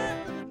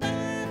death of a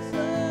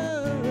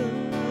bachelor.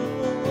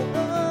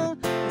 Oh,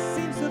 it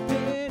seems so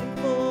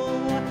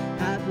pitiful.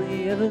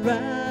 Happily ever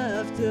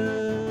after.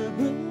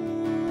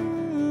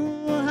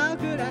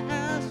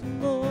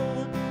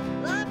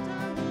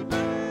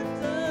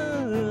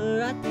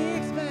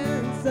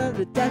 Of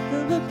the death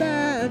of a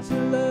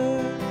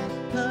bachelor,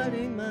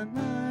 cutting my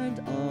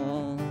mind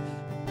off.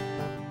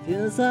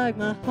 Feels like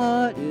my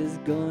heart is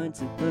going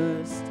to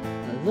burst.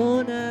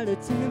 Alone at a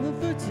table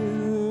for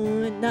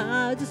two, and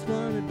I just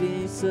wanna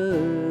be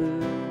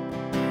served.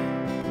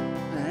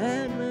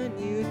 And when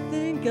you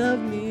think of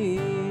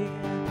me,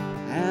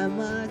 am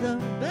I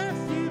the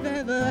best you've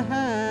ever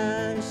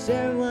had?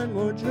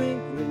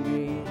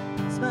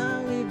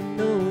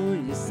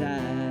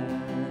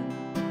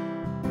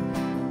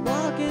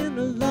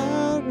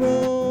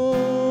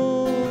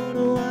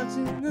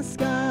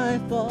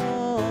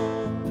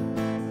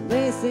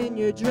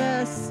 your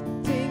dress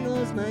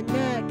tingles my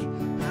neck.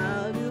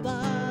 How do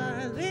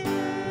I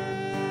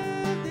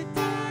live the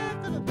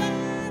death of a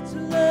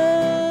bachelor?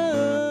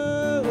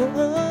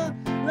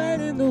 Right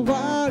in the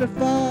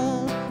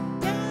waterfall,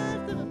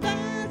 death of a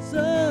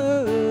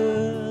bachelor.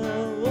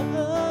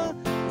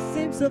 It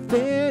seems so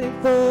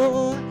fitting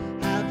for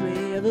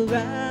happily ever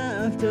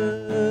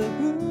after.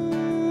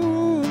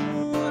 Ooh,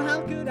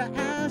 how could I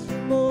ask for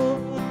more?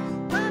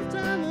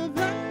 Lifetime of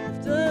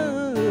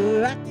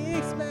laughter at the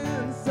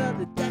expense of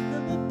the death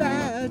of a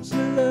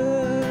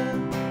bachelor.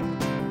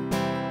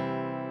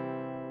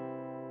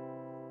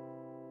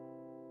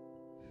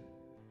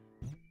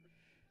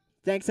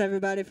 Thanks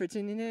everybody for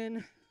tuning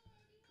in.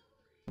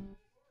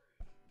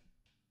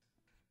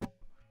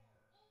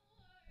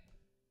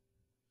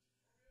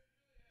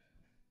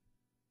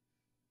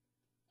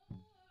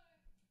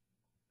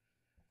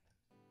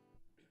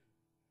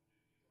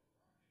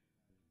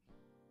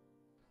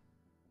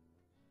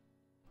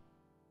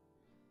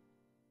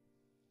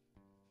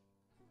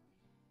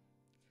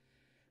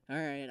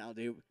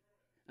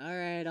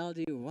 Alright, I'll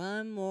do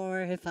one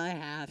more if I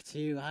have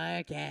to,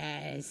 I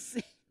guess.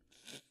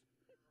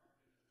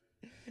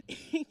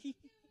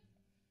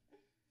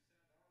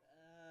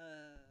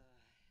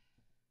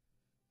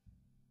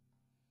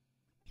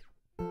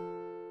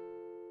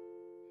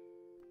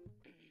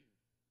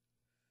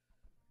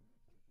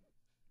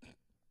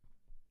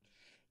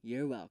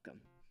 You're welcome.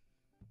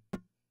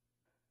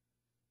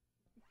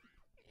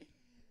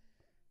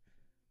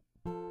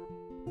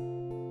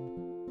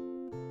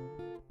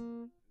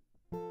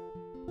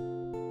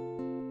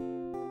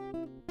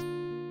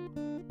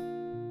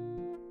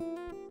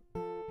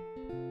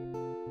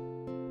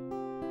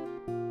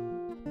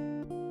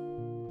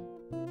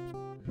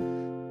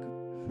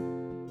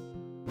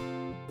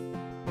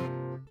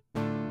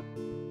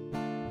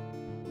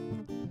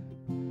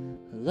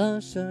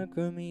 Love Shark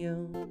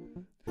Romeo,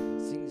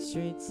 sing the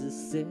streets a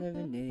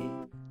serenade,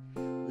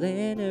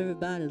 laying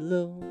everybody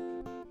low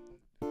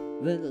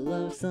with a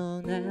love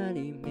song that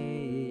he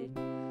made.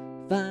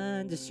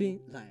 Find a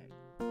street light,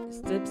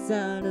 steps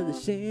out of the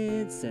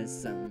shade,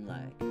 says something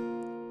like,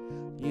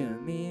 you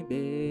and me,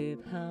 babe,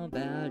 how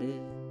about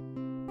it?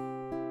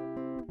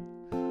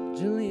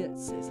 Juliet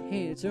says,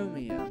 hey, it's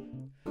Romeo,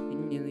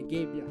 you nearly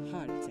gave you a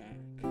heart attack.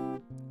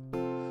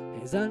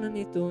 He's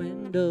underneath the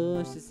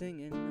window, she's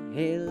singing,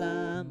 hey,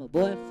 la, my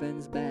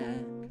boyfriend's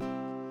back.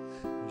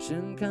 You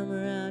shouldn't come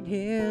around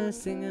here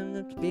singing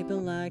up to people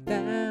like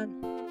that.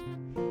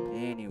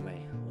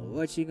 Anyway,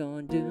 what you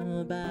gonna do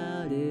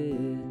about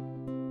it?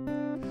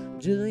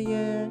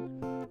 Juliet,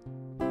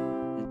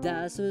 the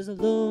dice was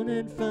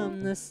loaded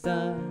from the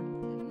start,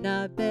 and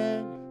I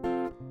bet,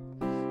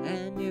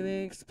 and you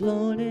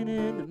exploded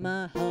into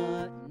my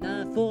heart, and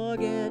I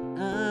forget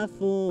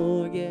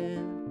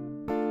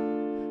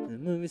the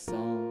movie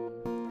song.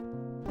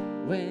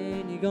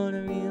 When you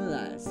gonna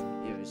realize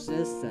it was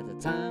just that the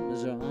time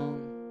was wrong?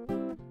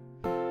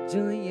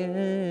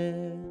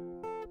 Juliet.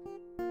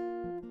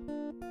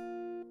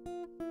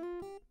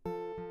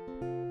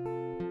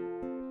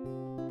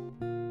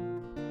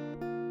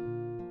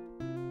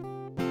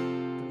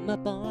 Come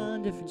up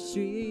on different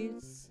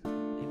streets,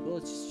 and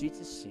both streets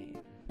of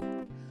shame,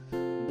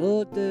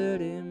 both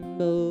dirty and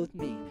both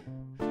mean.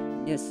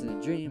 And yes, the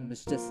dream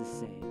was just the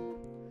same.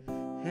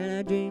 And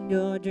I dreamed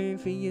your dream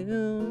for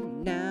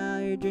you, now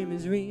your dream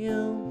is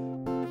real.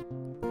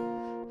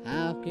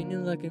 How can you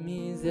look at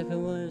me as if it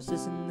was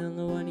just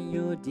another one of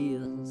your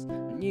deals?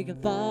 When you can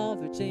fall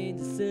for chains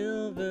of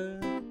silver,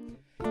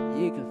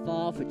 you can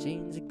fall for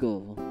chains of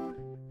gold,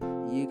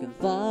 you can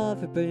fall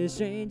for pretty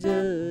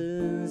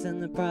strangers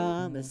and the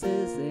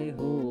promises they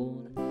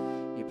hold.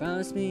 You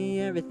promised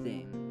me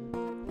everything,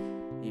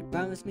 you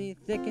promised me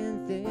thick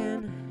and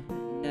thin,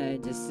 and I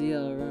just see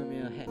all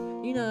Romeo had.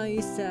 You know I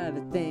used to have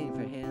a thing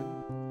for him.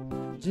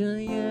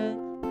 Juliet,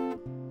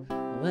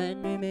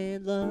 when we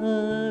made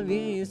love, you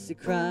used to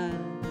cry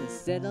and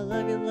said I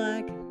love you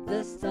like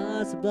the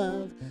stars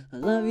above. I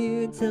love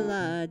you till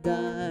I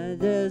die.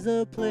 There's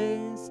a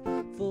place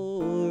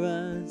for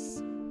us.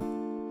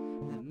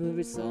 The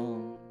movie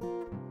song.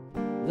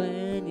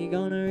 When you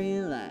gonna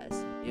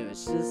realize it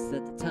was just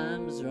that the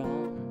time was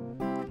wrong?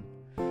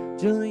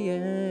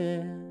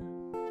 Juliet.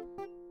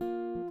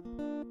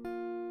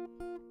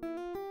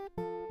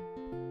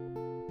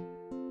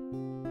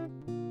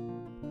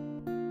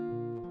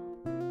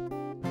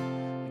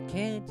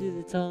 Can't do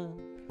the talk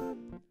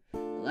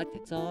like they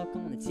talk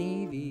on the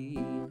TV,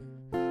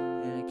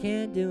 and I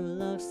can't do a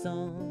love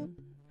song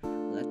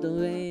like the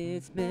way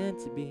it's meant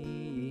to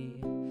be.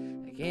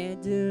 I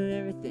can't do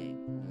everything,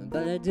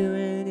 but I do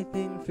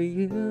anything for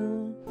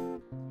you.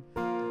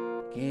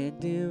 Can't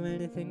do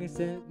anything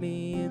except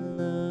be in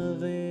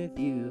love with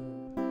you.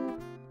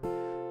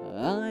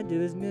 All I do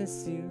is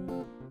miss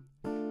you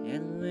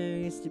and where I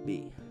used to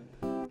be.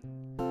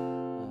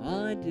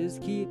 All I do is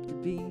keep the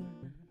beat,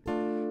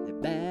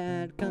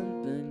 bad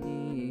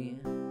company.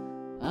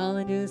 All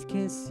I do is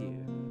kiss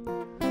you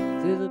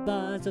through the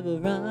bars of a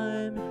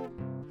rhyme.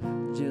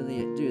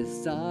 Juliet, through the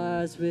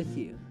stars with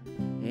you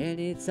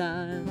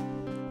anytime.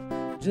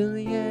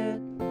 Juliet,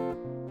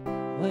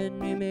 when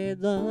we made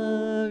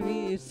love,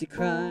 you used to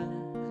cry.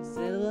 I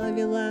said I love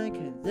you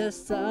like the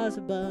stars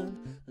above.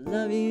 I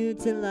love you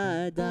till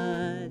I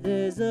die.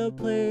 There's a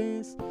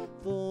place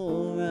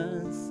for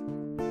us.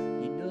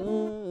 You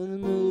know the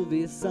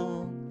movie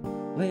song.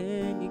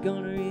 When you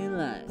gonna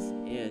realize,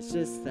 yeah, it's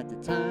just that the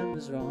time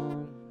was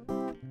wrong.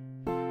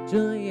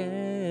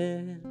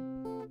 Juliet.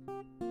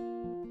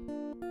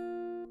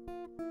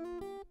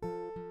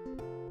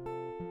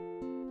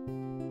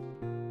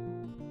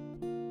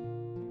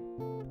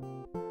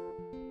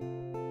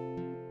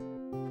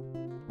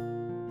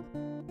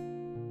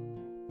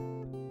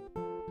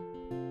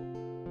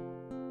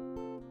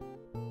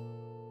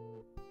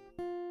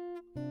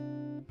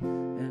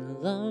 And a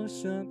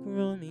love-struck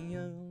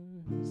Romeo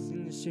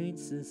sing the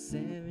streets of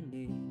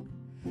 70,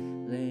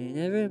 laying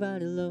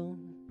everybody low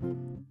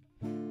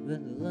with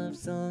a love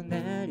song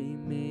that he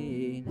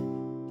made.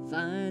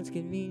 Finds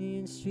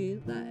convenient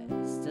street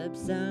light,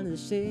 steps down to the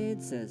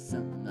shade, says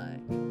something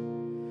like,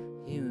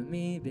 you and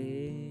me,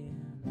 babe,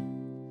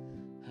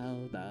 how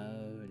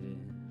about it?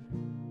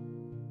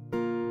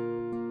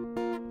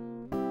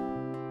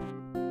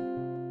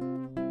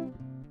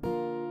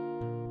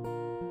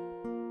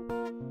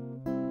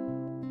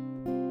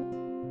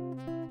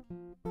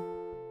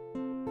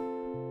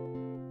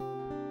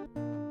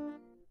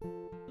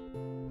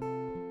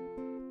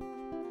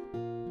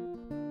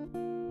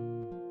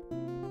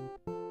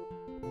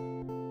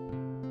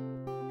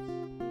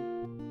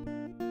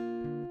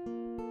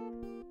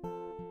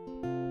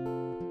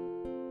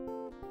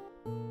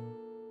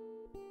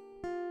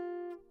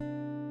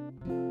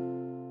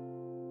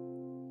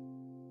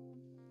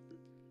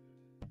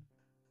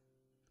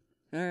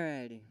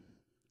 Alrighty.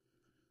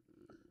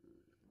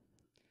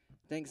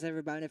 Thanks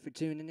everybody for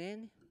tuning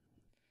in.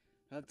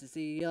 Hope to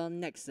see y'all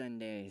next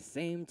Sunday.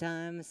 Same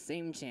time,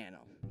 same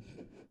channel.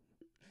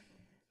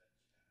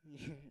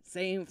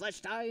 Same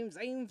Fletch time,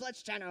 same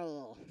Fletch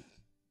channel.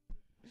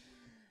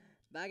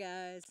 Bye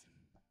guys.